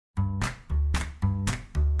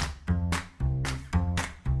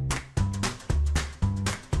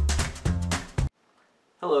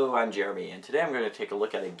Hello, I'm Jeremy, and today I'm going to take a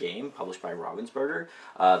look at a game published by Ravensburger.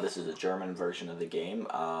 This is a German version of the game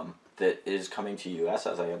that is coming to US,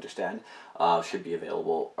 as I understand. Should be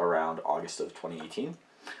available around August of 2018.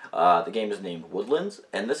 The game is named Woodlands,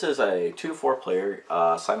 and this is a 2 to 4 player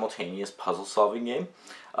simultaneous puzzle solving game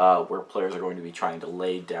where players are going to be trying to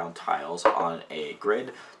lay down tiles on a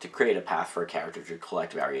grid to create a path for a character to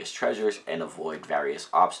collect various treasures and avoid various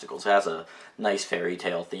obstacles. It has a nice fairy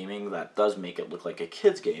tale theming that does make it look like a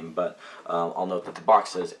kid's game, but I'll note that the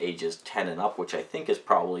box says ages 10 and up, which I think is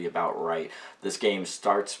probably about right. This game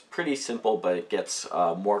starts pretty simple, but it gets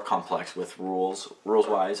more complex with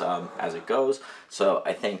rules-wise as it goes. So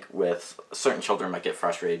I think with certain children might get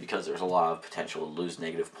frustrated because there's a lot of potential to lose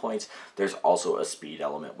negative points. There's also a speed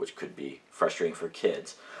element, which could be frustrating for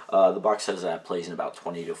kids. The box says that it plays in about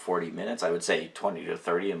 20 to 40 minutes. I would say 20 to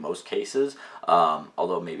 30 in most cases,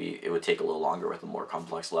 although maybe it would take a little longer with the more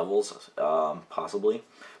complex levels, possibly.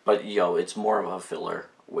 But, it's more of a filler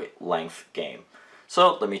length game.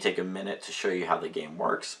 So let me take a minute to show you how the game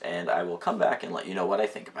works, and I will come back and let you know what I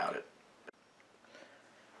think about it.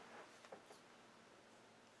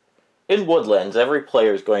 In Woodlands, every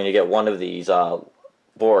player is going to get one of these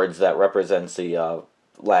boards that represents the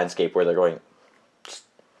landscape where they're going.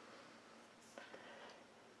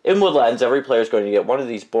 In Woodlands, every player is going to get one of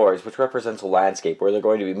these boards, which represents a landscape where they're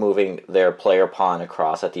going to be moving their player pawn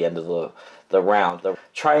across at the end of the round. They're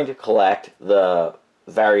trying to collect the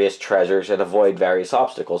various treasures and avoid various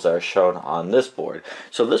obstacles that are shown on this board.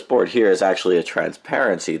 So this board here is actually a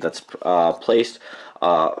transparency that's placed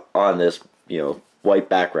on this white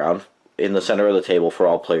background in the center of the table for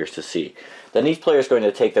all players to see. Then each player is going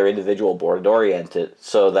to take their individual board and orient it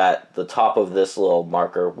so that the top of this little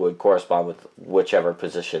marker would correspond with whichever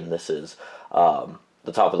position this is.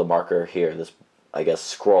 The top of the marker here, this, I guess,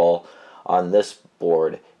 scroll on this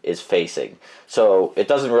board is facing. So it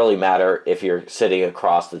doesn't really matter if you're sitting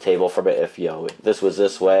across the table from it. If this was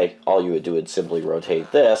this way, all you would do is simply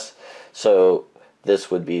rotate this. So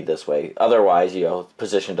this would be this way. Otherwise,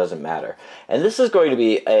 position doesn't matter. And this is going to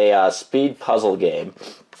be a speed puzzle game.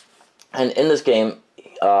 And in this game,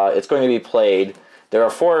 it's going to be played. There are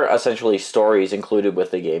 4 essentially stories included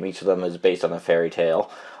with the game. Each of them is based on a fairy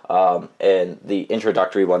tale. And the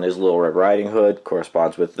introductory one is Little Red Riding Hood,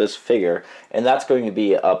 corresponds with this figure. And that's going to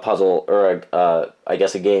be a puzzle, or I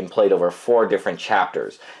guess a game played over 4 different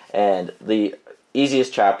chapters. And the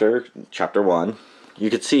easiest chapter, chapter 1, you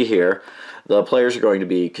can see here, the players are going to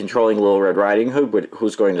be controlling Little Red Riding Hood,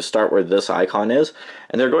 who's going to start where this icon is,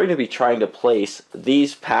 and they're going to be trying to place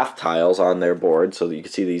these path tiles on their board. So that you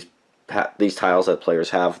can see these tiles that players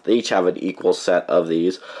have. They each have an equal set of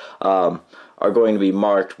these. Are going to be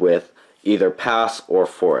marked with either pass or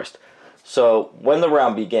forest. So when the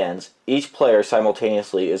round begins, each player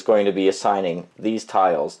simultaneously is going to be assigning these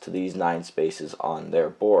tiles to these 9 spaces on their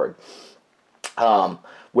board,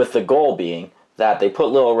 with the goal being that they put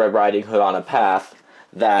Little Red Riding Hood on a path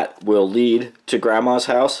that will lead to Grandma's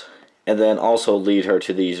house and then also lead her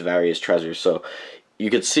to these various treasures. So you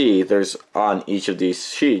can see there's on each of these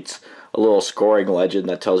sheets a little scoring legend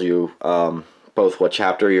that tells you both what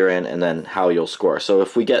chapter you're in and then how you'll score. So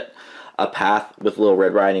if we get a path with Little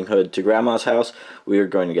Red Riding Hood to Grandma's house, we are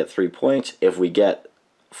going to get 3 points. If we get,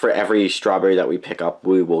 for every strawberry that we pick up,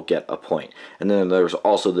 we will get a point. And then there's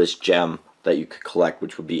also this gem that you could collect,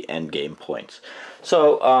 which would be end game points.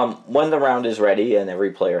 So when the round is ready and every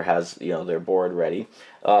player has their board ready,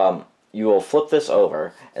 you will flip this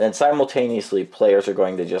over, and then simultaneously players are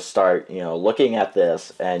going to just start looking at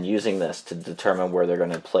this and using this to determine where they're going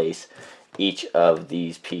to place each of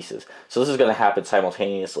these pieces. So this is going to happen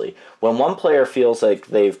simultaneously. When one player feels like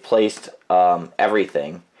they've placed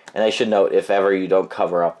everything, and I should note, if ever you don't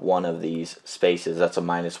cover up one of these spaces, that's a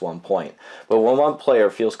 -1 point. But when one player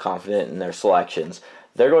feels confident in their selections,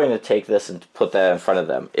 they're going to take this and put that in front of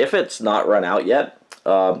them. If it's not run out yet,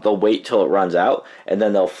 they'll wait till it runs out, and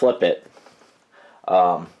then they'll flip it.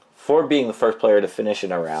 For being the first player to finish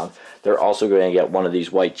in a round, they're also going to get one of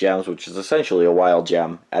these white gems, which is essentially a wild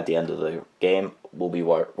gem at the end of the game, will be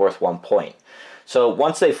worth 1 point. So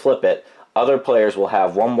once they flip it, other players will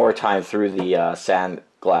have one more time through the sand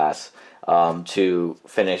glass to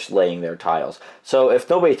finish laying their tiles. So if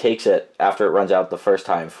nobody takes it after it runs out the first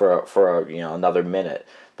time for another minute,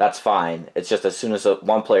 that's fine. It's just as soon as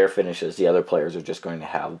one player finishes, the other players are just going to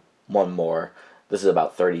have one more. This is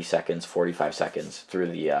about 30 seconds, 45 seconds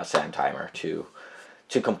through the sand timer to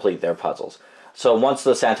complete their puzzles. So once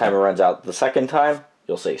the sand timer runs out the second time,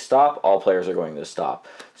 you'll say stop. All players are going to stop.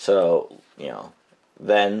 So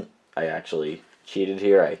then I actually cheated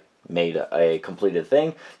here. I made a completed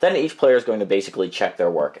thing, then each player is going to basically check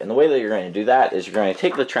their work. And the way that you're going to do that is you're going to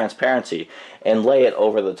take the transparency and lay it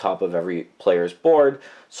over the top of every player's board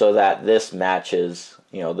so that this matches,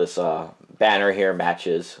 this banner here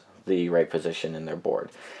matches the right position in their board.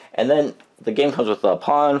 And then the game comes with a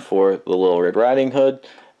pawn for the Little Red Riding Hood.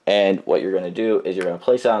 And what you're going to do is you're going to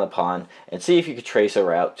place it on a pawn and see if you could trace a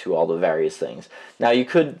route to all the various things. Now you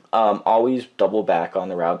could always double back on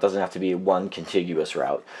the route. It doesn't have to be one contiguous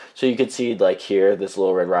route. So you could see like here, this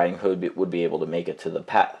Little Red Riding Hood would be able to make it to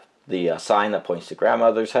the sign that points to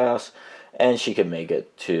grandmother's house. And she could make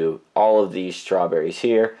it to all of these strawberries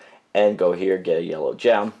here and go here, get a yellow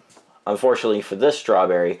gem. Unfortunately for this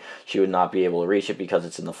strawberry, she would not be able to reach it because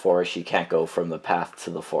it's in the forest. She can't go from the path to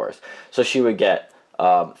the forest. So she would get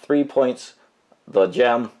 3 points, the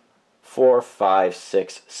gem, 4, 5,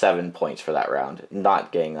 6, 7 points for that round,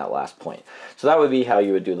 not getting that last point. So that would be how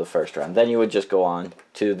you would do the first round. Then you would just go on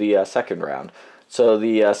to the second round. So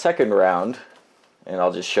the second round, and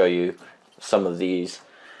I'll just show you some of these.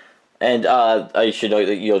 And I should know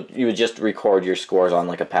that you would just record your scores on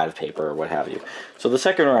like a pad of paper or what have you. So the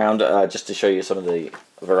second round, just to show you some of the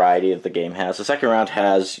variety that the game has, the second round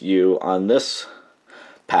has you on this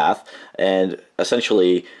path, and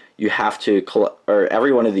essentially you have to collect, or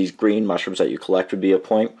every one of these green mushrooms that you collect would be a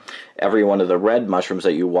point. Every one of the red mushrooms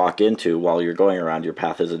that you walk into while you're going around your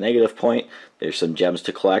path is a negative point. There's some gems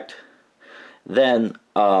to collect. Then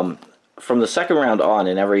from the second round on,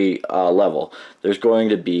 in every level, there's going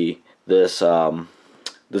to be this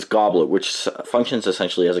this goblet, which functions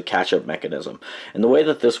essentially as a catch-up mechanism. And the way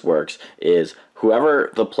that this works is whoever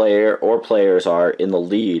the player or players are in the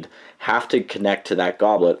lead have to connect to that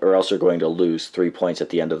goblet, or else they're going to lose 3 points at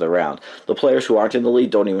the end of the round. The players who aren't in the lead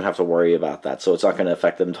don't even have to worry about that, so it's not going to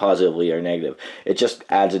affect them positively or negative. It just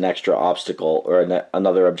adds an extra obstacle or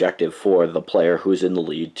another objective for the player who's in the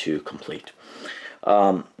lead to complete.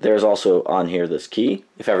 There's also on here this key.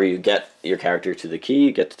 If ever you get your character to the key,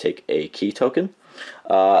 you get to take a key token.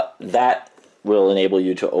 That will enable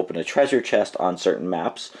you to open a treasure chest on certain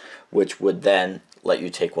maps, which would then let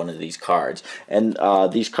you take one of these cards. And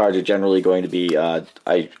these cards are generally going to be,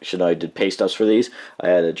 I should know I did pay stubs for these. I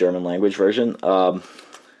had a German language version.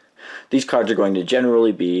 These cards are going to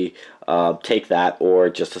generally be take that, or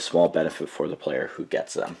just a small benefit for the player who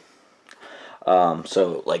gets them.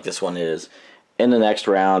 So like this one is, in the next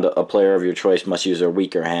round, a player of your choice must use their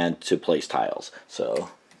weaker hand to place tiles. So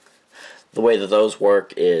the way that those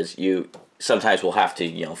work is you sometimes will have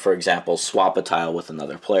to, for example, swap a tile with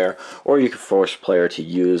another player, or you can force a player to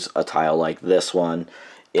use a tile like this one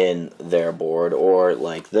in their board, or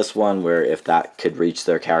like this one where if that could reach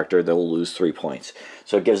their character, they'll lose 3 points.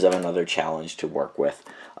 So it gives them another challenge to work with,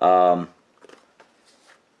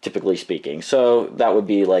 typically speaking. So that would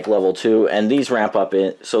be like level 2, and these ramp up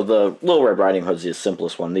in, so the Little Red Riding Hood is the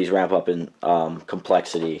simplest one. These ramp up in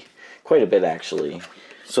complexity quite a bit, actually.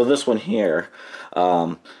 So this one here,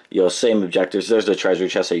 same objectives. There's the treasure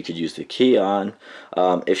chest that you could use the key on.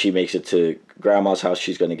 If she makes it to Grandma's house,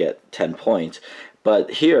 she's going to get 10 points.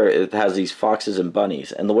 But here it has these foxes and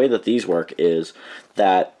bunnies, and the way that these work is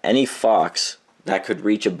that any fox that could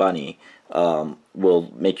reach a bunny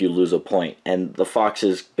will make you lose a point. And the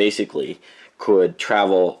foxes basically could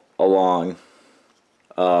travel along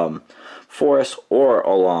forests or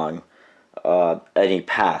along any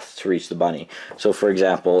path to reach the bunny. So for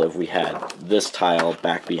example, if we had this tile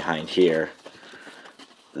back behind here,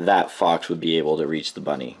 that fox would be able to reach the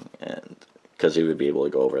bunny, and because he would be able to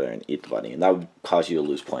go over there and eat the bunny, and that would cause you to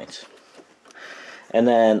lose points. And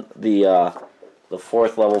then the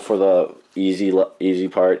fourth level for the easy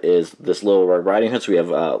part is this Little Red Riding Hood. So we have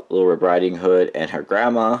Little Red Riding Hood and her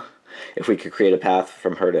grandma. If we could create a path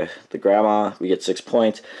from her to the grandma, we get 6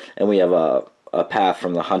 points, and we have a path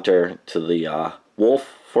from the hunter to the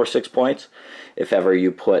wolf for 6 points. If ever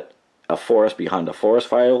you put a forest behind a forest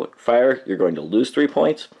fire, you're going to lose 3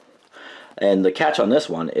 points. And the catch on this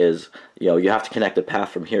one is, you have to connect the path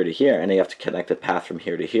from here to here, and you have to connect the path from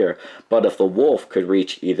here to here. But if the wolf could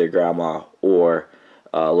reach either Grandma or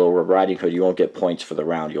Little Red Riding Hood, you won't get points for the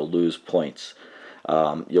round. You'll lose points.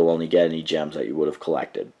 You'll only get any gems that you would have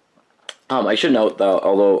collected. I should note, though,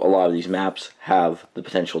 although a lot of these maps have the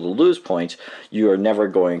potential to lose points, you are never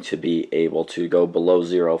going to be able to go below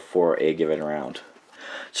 0 for a given round.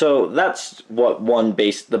 So that's what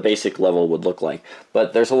the basic level would look like.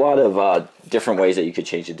 But there's a lot of different ways that you could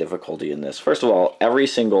change the difficulty in this. First of all, every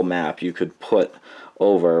single map you could put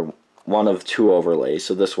over one of 2 overlays.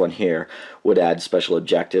 So this one here would add special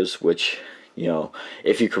objectives, which,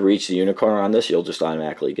 if you could reach the unicorn on this, you'll just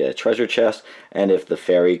automatically get a treasure chest. And if the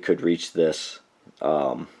fairy could reach this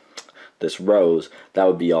this rose, that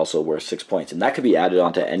would be also worth 6 points. And that could be added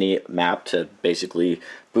onto any map to basically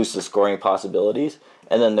boost the scoring possibilities.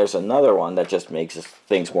 And then there's another one that just makes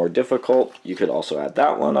things more difficult. You could also add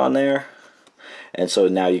that one on there. And so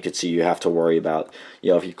now you can see you have to worry about,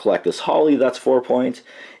 if you collect this holly, that's 4 points.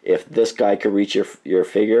 If this guy could reach your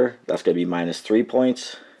figure, that's going to be minus 3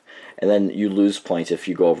 points. And then you lose points if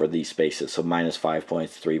you go over these spaces. So minus 5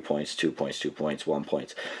 points, 3 points, 2 points, 2 points, 1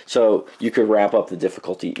 point. So you could ramp up the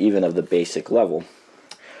difficulty even of the basic level.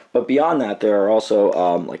 But beyond that, there are also,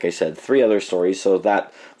 like I said, 3 other stories. So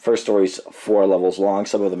that first story is 4 levels long.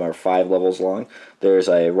 Some of them are 5 levels long. There's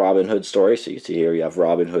a Robin Hood story. So you see here, you have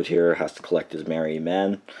Robin Hood here, has to collect his merry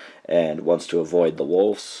men and wants to avoid the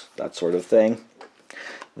wolves, that sort of thing.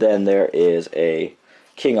 Then there is a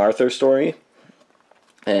King Arthur story.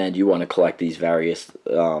 And you want to collect these various,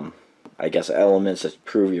 I guess, elements that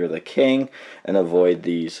prove you're the king and avoid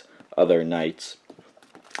these other knights.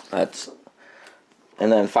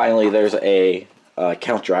 And then finally there's a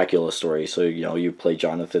Count Dracula story. So, you play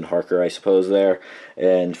Jonathan Harker, I suppose, there.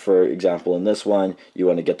 And for example, in this one, you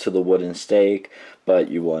want to get to the wooden stake, but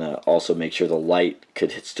you want to also make sure the light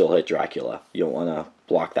could still hit Dracula. You don't want to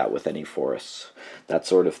block that with any forests, that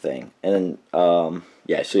sort of thing. And then,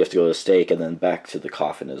 yeah, so you have to go to the stake and then back to the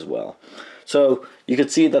coffin as well. So you can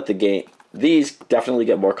see that the game, these definitely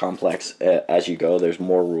get more complex as you go. There's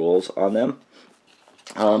more rules on them.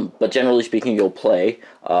 But generally speaking, you'll play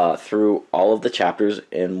through all of the chapters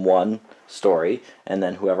in one story, and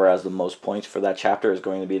then whoever has the most points for that chapter is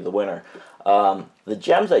going to be the winner. The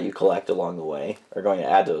gems that you collect along the way are going to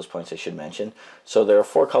add to those points, I should mention. So there are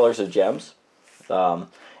 4 colors of gems,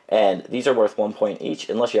 and these are worth 1 point each.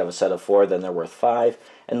 Unless you have a set of 4, then they're worth 5.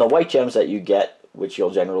 And the white gems that you get, which you'll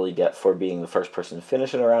generally get for being the first person to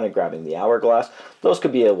finish it around and grabbing the hourglass, those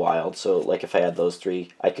could be a wild. So like if I had those 3,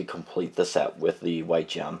 I could complete the set with the white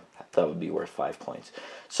gem. That would be worth 5 points.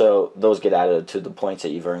 So those get added to the points that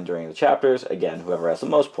you've earned during the chapters. Again, whoever has the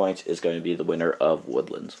most points is going to be the winner of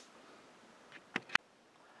Woodlands.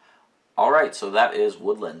 Alright, so that is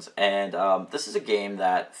Woodlands, and this is a game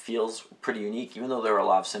that feels pretty unique, even though there are a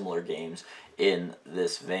lot of similar games in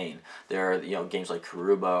this vein. There are games like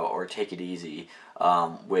Karuba or Take It Easy,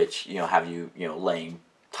 which have you laying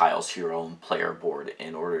tiles to your own player board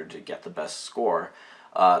in order to get the best score.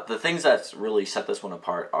 The things that really set this one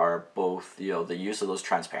apart are both the use of those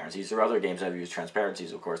transparencies. There are other games that have used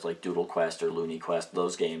transparencies, of course, like Doodle Quest or Looney Quest.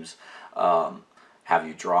 Those games have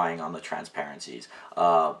you drawing on the transparencies.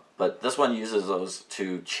 But this one uses those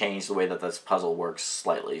to change the way that this puzzle works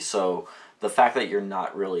slightly. So the fact that you're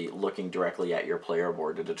not really looking directly at your player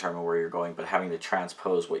board to determine where you're going, but having to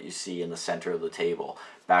transpose what you see in the center of the table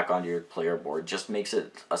back onto your player board just makes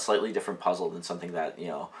it a slightly different puzzle than something that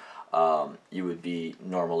you would be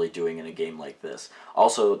normally doing in a game like this.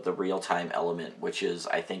 Also, the real-time element, which is,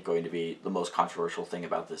 I think, going to be the most controversial thing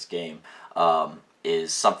about this game,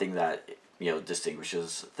 is something that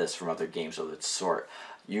distinguishes this from other games of its sort.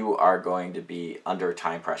 You are going to be under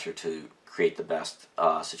time pressure to create the best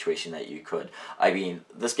situation that you could. I mean,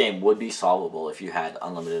 this game would be solvable if you had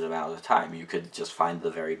unlimited amount of time. You could just find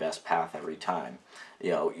the very best path every time.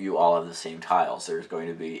 You all have the same tiles. There's going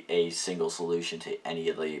to be a single solution to any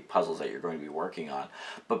of the puzzles that you're going to be working on.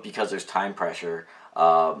 But because there's time pressure,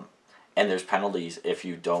 and there's penalties if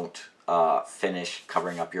you don't finish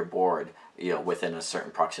covering up your board, within a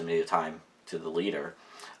certain proximity of time to the leader.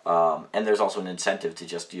 And there's also an incentive to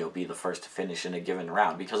just be the first to finish in a given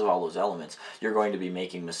round. Because of all those elements, you're going to be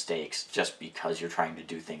making mistakes just because you're trying to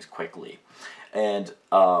do things quickly. And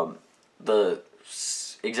the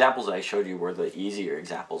examples that I showed you were the easier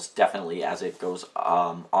examples. Definitely, as it goes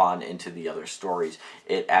on into the other stories,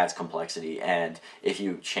 it adds complexity. And if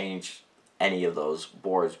you change any of those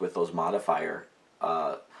boards with those modifier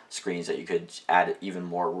screens, that you could add even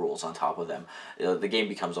more rules on top of them. The game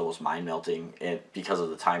becomes almost mind-melting because of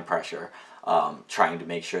the time pressure, trying to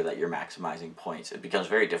make sure that you're maximizing points. It becomes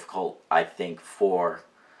very difficult, I think, or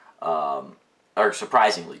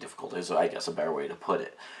surprisingly difficult is, I guess, a better way to put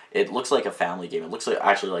it. It looks like a family game. It looks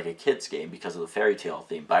actually like a kid's game because of the fairy tale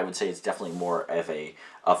theme, but I would say it's definitely more of a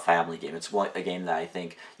family game. It's a game that I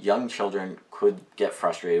think young children could get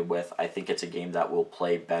frustrated with. I think it's a game that will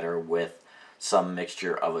play better with some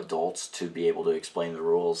mixture of adults to be able to explain the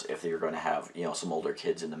rules if you're going to have some older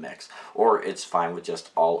kids in the mix, or it's fine with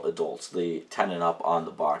just all adults. The 10 and up on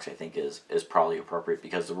the box, I think, is probably appropriate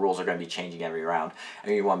because the rules are going to be changing every round,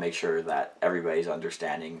 and you want to make sure that everybody's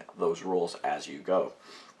understanding those rules as you go.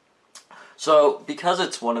 So because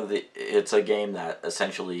it's a game that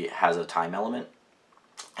essentially has a time element,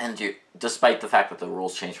 And despite the fact that the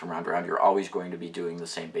rules change from round to round, you're always going to be doing the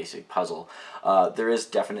same basic puzzle. There is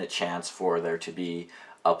definite chance for there to be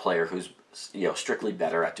a player who's strictly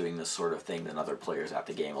better at doing this sort of thing than other players at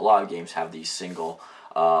the game. A lot of games have these single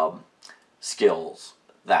skills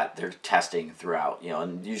that they're testing throughout,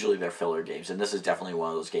 and usually they're filler games, and this is definitely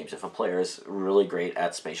one of those games. If a player is really great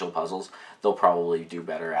at spatial puzzles, they'll probably do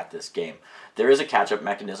better at this game. There is a catch-up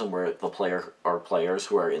mechanism where the player or players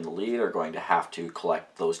who are in the lead are going to have to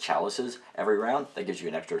collect those chalices every round. That gives you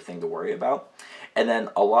an extra thing to worry about. And then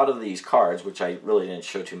a lot of these cards, which I really didn't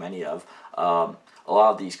show too many of, a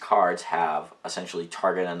lot of these cards have essentially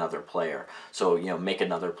target another player. So, make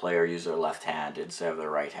another player use their left hand instead of their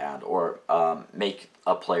right hand, or make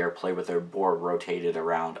a player play with their board rotated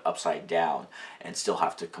around upside down and still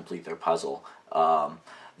have to complete their puzzle.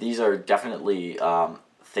 These are definitely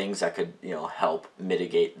things that could help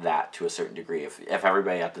mitigate that to a certain degree. If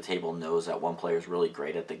everybody at the table knows that one player is really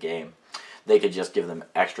great at the game, they could just give them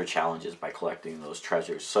extra challenges by collecting those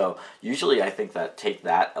treasures. So usually I think that take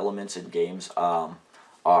that elements in games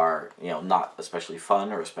are not especially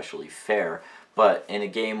fun or especially fair, but in a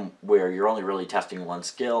game where you're only really testing one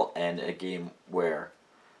skill, and a game where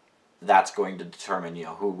that's going to determine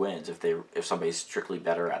who wins, if somebody's strictly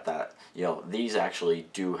better at that, these actually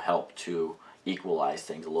do help to equalize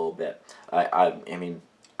things a little bit. I mean,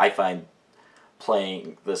 I find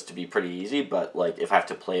playing this to be pretty easy, but like if I have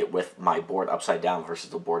to play it with my board upside down versus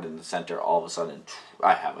the board in the center, all of a sudden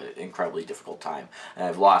I have an incredibly difficult time, and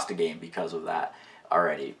I've lost a game because of that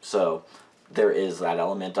already. So there is that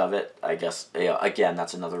element of it. I guess again,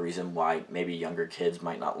 that's another reason why maybe younger kids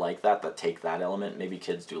might not like that take that element. Maybe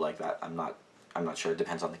kids do like that. I'm not sure. It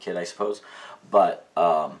depends on the kid, I suppose. But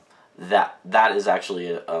that is actually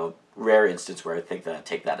a rare instance where I think that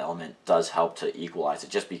take that element does help to equalize it,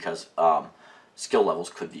 just because skill levels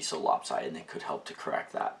could be so lopsided, and it could help to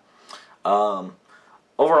correct that.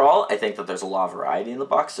 Overall, I think that there's a lot of variety in the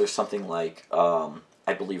box. There's something like,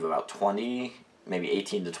 I believe about 20, maybe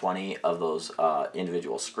 18 to 20 of those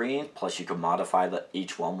individual screens, plus you can modify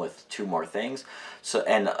each one with 2 more things. So,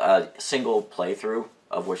 and a single playthrough,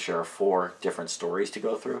 of which there are 4 different stories to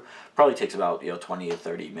go through, probably takes about 20 to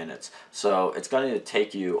 30 minutes. So it's going to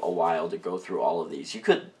take you a while to go through all of these. You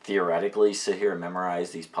could theoretically sit here and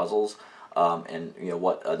memorize these puzzles, and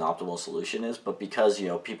what an optimal solution is, but because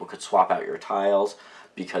people could swap out your tiles,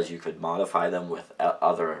 because you could modify them with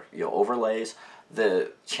other overlays,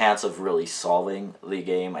 the chance of really solving the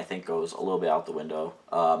game, I think, goes a little bit out the window,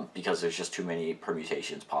 because there's just too many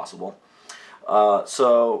permutations possible.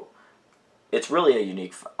 So it's really a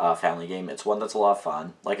unique family game. It's one that's a lot of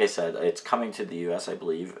fun. Like I said, it's coming to the US, I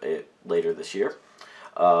believe, later this year.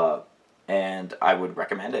 And I would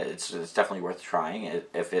recommend it. It's definitely worth trying.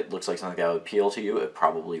 If it looks like something that would appeal to you, it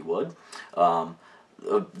probably would.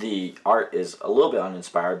 The art is a little bit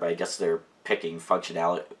uninspired, but I guess they're picking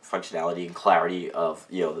functionality and clarity of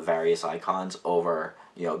the various icons over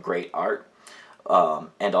great art.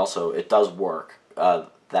 And also, it does work.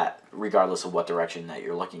 That regardless of what direction that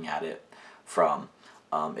you're looking at it from,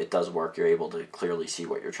 it does work. You're able to clearly see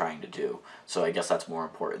what you're trying to do. So I guess that's more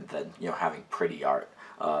important than having pretty art.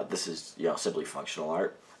 This is simply functional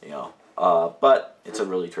art, but it's a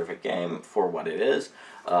really terrific game for what it is.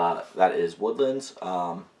 That is Woodlands,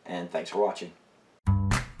 and thanks for watching.